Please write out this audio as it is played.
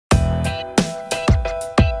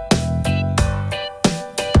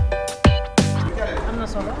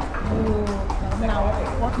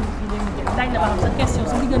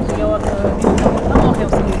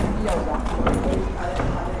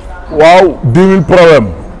waaw 10 000 problème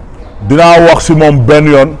dinaa wax si moom benn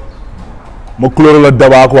yoon ma couleur la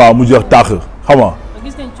débat quoi mu jeex tàq xam nga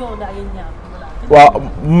waaw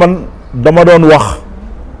man dama doon wax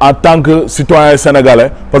en tant que citoyen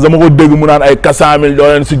sénégalais parce que dama ko dégg mu naan ay 400 000 doo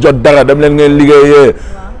leen si jot dara dem leen ngeen liggéeyee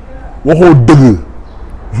waxoo dëgg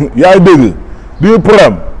yaa ngi dégg 10 000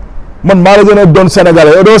 problème man maa la gën a doon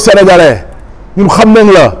sénégalais yow doo sénégalais ñun xam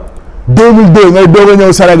nañ la 2002 ngay doog a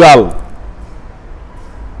ñëw Sénégal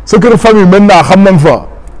sa kër famille maintenant xam nañ fa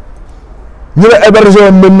ñu la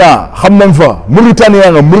hébergé maintenant xam nañ fa Mauritanie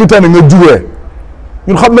nga jugee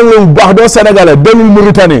ñun xam nañ la bu baax doo sénégalais demul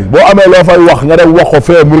Mauritanie boo amee loo fay wax nga dem wax ko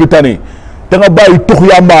fee Mauritanie te nga bàyyi tux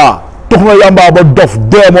nga yamba ba dof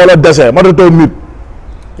dee moo la dese matatoo nit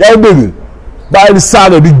yaa ngi dégg bàyyi di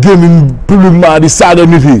saaga di génn publiquement di saaga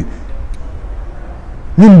nit yi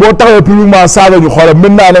ñun boo taxawee publiquement saaga ñu xoolal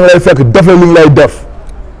maintenant da nga lay fekk def la li nga lay def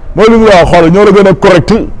mooy li nga la wax xoolal ñoo la gën a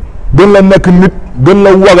correct gën la nekk nit gën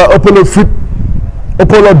la waga ëpp la fit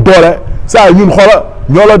ëpp la doole saa yi ñun xoola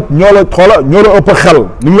ñoo la ëpp xel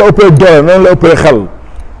ni ñu la ëppee doole noonu la ëppee xel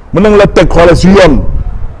mën nañ la teg xoola si yoon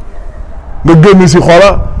nga génn si xoola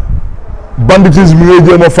banditisme mi ngay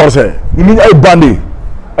jéem a forcé ñun ñu ay bandi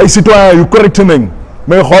ay citoyens yu correct nañ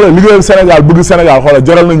mais xoola liggéeyal Sénégal bëgg Sénégal xoola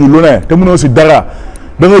jaral nañu lu ne te mënoo si dara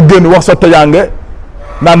da nga génn wax sa tojaange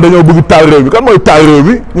naan dañoo bëgg taal réew mi kan mooy taal réew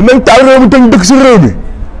mi ñun nañ taal réew mi te ñu dëkk si réew mi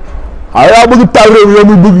waaw yaa bëgg taal réew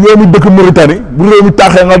mi yow mi dëkk Mauritanie bu réew mi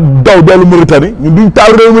taaxee nga daw dellu Mauritanie ñun duñ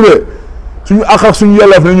taal réew mi de suñu àq ak suñu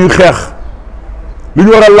yelleef na ñuy xeex li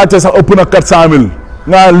ñu war a laajte sax ëpp na 400 000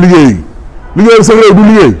 nga liggéeyal sa réew du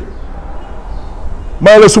liggéey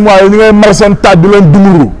may la suma yi ñu ngay mar seen taat di leen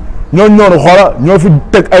dumuru ñooñu noonu xoola ñoo fi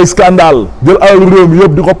teg ay scandale jël alalu réew mi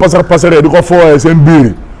yëpp di ko pasaree di ko foowee seen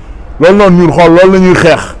biir loolu noonu ñun xool loolu la ñuy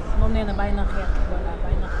xeex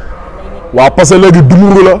waaw parce que léegi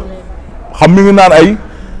dumuru la xam mi ngi naan ay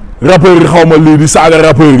rappeurs yi xaw ma lii di saaga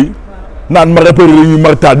rappeurs yi naan ma rappeurs yi la ñuy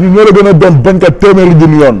mar taat ñun ñoo la gën a doon bañkat téeméeri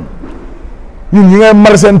junni yoon ñun ñi ngay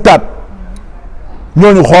mar seen taat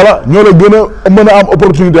ñooñu xoola ñoo la gën a mën a am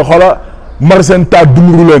opportunité xoola mar seen taat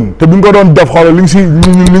dumuru leen te bi nga ko doon def xoola li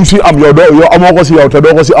nga si am yow amoo ko si yow te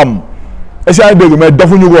doo ko si am est-ce que dégg mais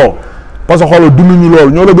defuñu ko parce que xoola dunduñu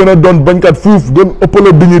loolu ñoo la gën a doon bañkat fuuf gën ëpp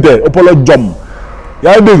la dignité ëpp la jom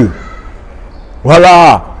yaa ngi dégg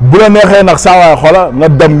voilà bu la neexee nag saa waay xoola nga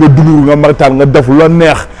dem nga dugg nga martaan nga def lu la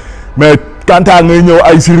neex mais kantaa ngay ñëw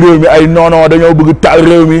ay si réew mi ay non dañoo bëgg taal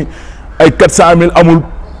réew mi ay 400 000 amul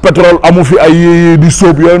pétrole amu fi ay di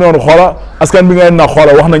sóob yooyu noonu xoola askan bi ngay nax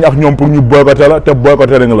xoola wax nañ ak ñoom pour ñu boycotté la te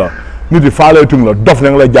boycotté nañ la nit yi faaleetuñ la dof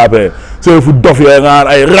nañ la jàppee soo fu dof yooyu nga naan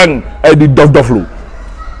ay rang ay di doflu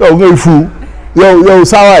yow ngay fu yow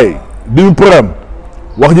saa waay di problème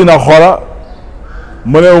wax ji nag xoola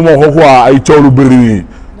mëneewu ma ko quoi ay coow lu bëri nii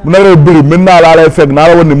bu naree bëri maintenant laa lay fekk naa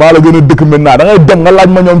la wan ni maa la gën a dëkk maintenant da ngay dem nga laaj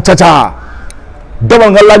ma ñoom Caca demal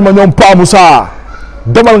nga laaj ma ñoom Pa Moussa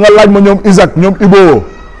demal nga laaj ma ñoom Isaac ñoom Ibo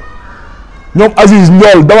ñoom Aziz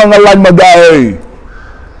Ndiol demal nga laaj ma gars yooyu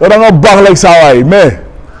yow da nga baax rek saa waay mais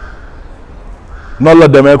noonu la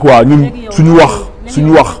demee quoi ñun suñu wax.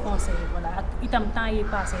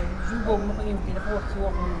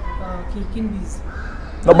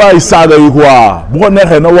 na bàyyi saaga yi quoi bu ko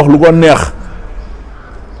neexee na wax lu ko neex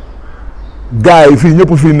gars yi fii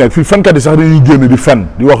ñëpp fii nekk fii fenkat yi sax dañuy génn di fen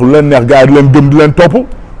di wax lu leen neex gars yi di leen gëm di leen topp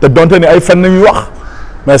te donte ni ay fen nañuy wax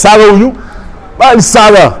mais saaga wuñu bàyyi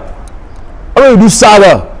saaga amee du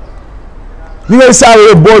saaga li ngay saaga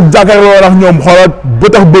yëpp boo jàkkaarloo ndax ñoom xoolal ba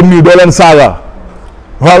tax bët nii doo leen saaga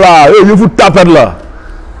voilà yooyu yëfu tàppet la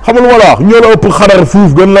xam nga lu ma la wax ñoo la ëpp xadar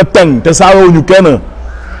fuuf gën la teng te saaga wuñu kenn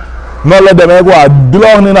noonu la demee quoi di la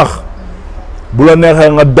wax ni nax bu la neexee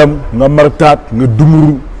nga dem nga martaat nga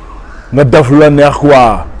dumuru nga def lu la neex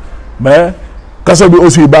quoi mais kaso bi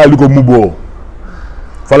aussi bàyyi di ko mubboo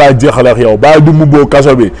fa laa jeexale ak yow bàyyi di mubboo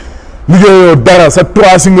kaso bi liggéeyoo dara sa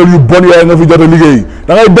 3 single yu bon yooyu nga fi jot a liggéey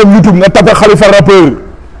da ngay dem YouTube nga tapé Khalifa rappeur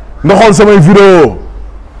nga xool samay vidéo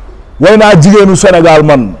way naa jigéenu Sénégal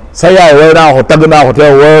man sa yaay way naa ko tagg naa ko te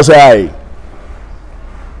woo sa yaay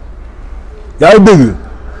yaa ngi dégg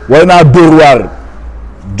way naa Dóor waar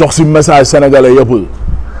jox si message sénégalais yëpp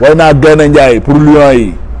way naa Gaynde Njaay pour Lions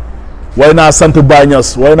yi way naa sant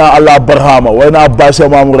Bañas way naa Allah Barhama way naa Bache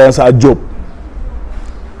Mamour Rensa Diop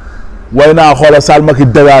way naa xoola Salmaki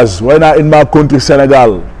dégage way naa Inma contre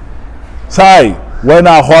Sénégal saay way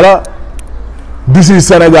naa xoola d'ici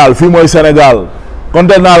Sénégal fii mooy Sénégal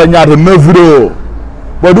konte naa la ñaata 9 vidéo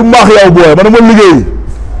booy du maax yow booy man ma liggéey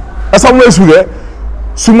est-ce que ma expliqué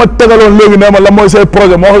su ma tegaloon léegi nee ma la mooy say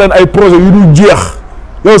projet ma wax leen ay projet yu dul jeex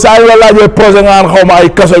yow saa yu la laajee projet nga xaw ma ay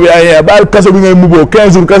kaso bi ay bàyyi kaso bi ngay muboo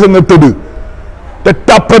 15 jours kese nga tëdd te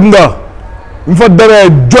tàppat nga mu fa demee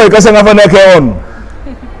jooy kese nga fa nekkee woon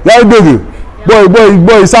yaa ngi dégg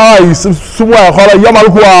booy saa waay su ma waay xoolal yamal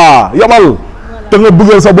quoi yamal te nga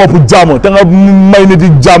bëggal sa bopp jàmm te nga may nit yi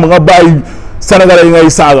jàmm nga bàyyi Sénégalais yi ngay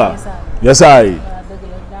saaga yasaay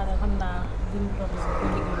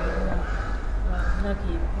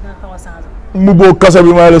mu boo kaso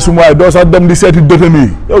bi may la su ma waay doo sax dem di seeti détenu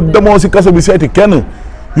yi yow demoo si kaso bi seeti kenn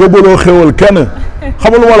yóbbaloo xéwal kenn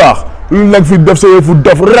xam nga lu ma la wax lu nekk fi def sa yëfu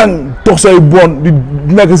def rang tox say bon di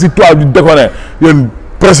nekk si toile di déconné yéen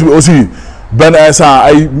presse bi aussi benn instant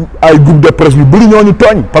ay groupe de presse yu bëri ñoo ñu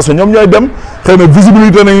tooñ parce que ñoom ñooy dem xëy na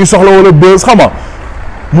visibilité nañuy soxla wala buzz xam nga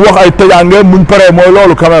mu wax ay tëjaange muñ paree mooy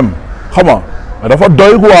loolu quand même xam nga dafa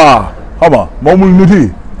doy quoi xam nga moomul nit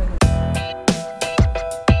yi